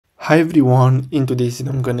Hi everyone, in today's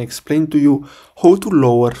video I'm gonna explain to you how to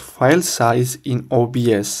lower file size in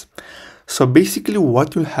OBS. So basically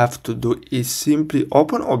what you'll have to do is simply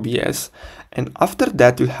open OBS, and after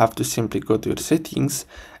that you'll have to simply go to your settings,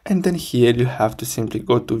 and then here you have to simply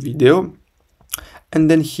go to video, and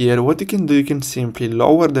then here what you can do, you can simply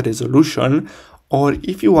lower the resolution, or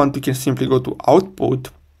if you want you can simply go to output,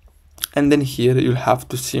 and then here you'll have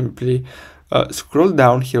to simply scroll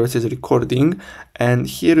down here where it says recording, and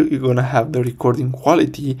here you're gonna have the recording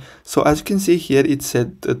quality. So as you can see here it's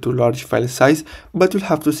set to large file size, but you'll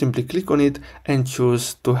have to simply click on it and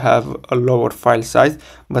choose to have a lower file size.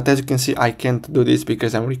 But as you can see I can't do this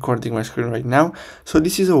because I'm recording my screen right now. So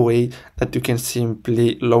this is a way that you can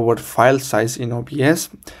simply lower file size in OBS,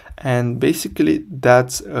 and basically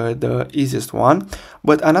that's the easiest one.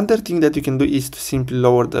 But another thing that you can do is to simply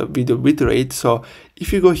lower the video bitrate. So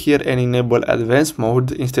if you go here and enable advanced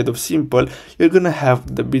mode instead of simple, you're gonna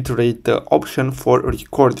have the bitrate option for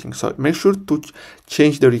recording. So make sure to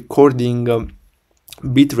change the recording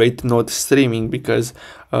bitrate, not streaming, because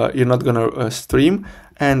you're not gonna stream.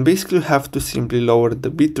 And basically you have to simply lower the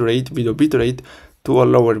bitrate, video bitrate, to a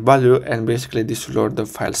lower value, and basically this will lower the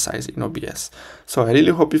file size in OBS. So I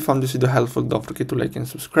really hope you found this video helpful. Don't forget to like and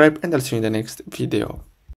subscribe, and I'll see you in the next video.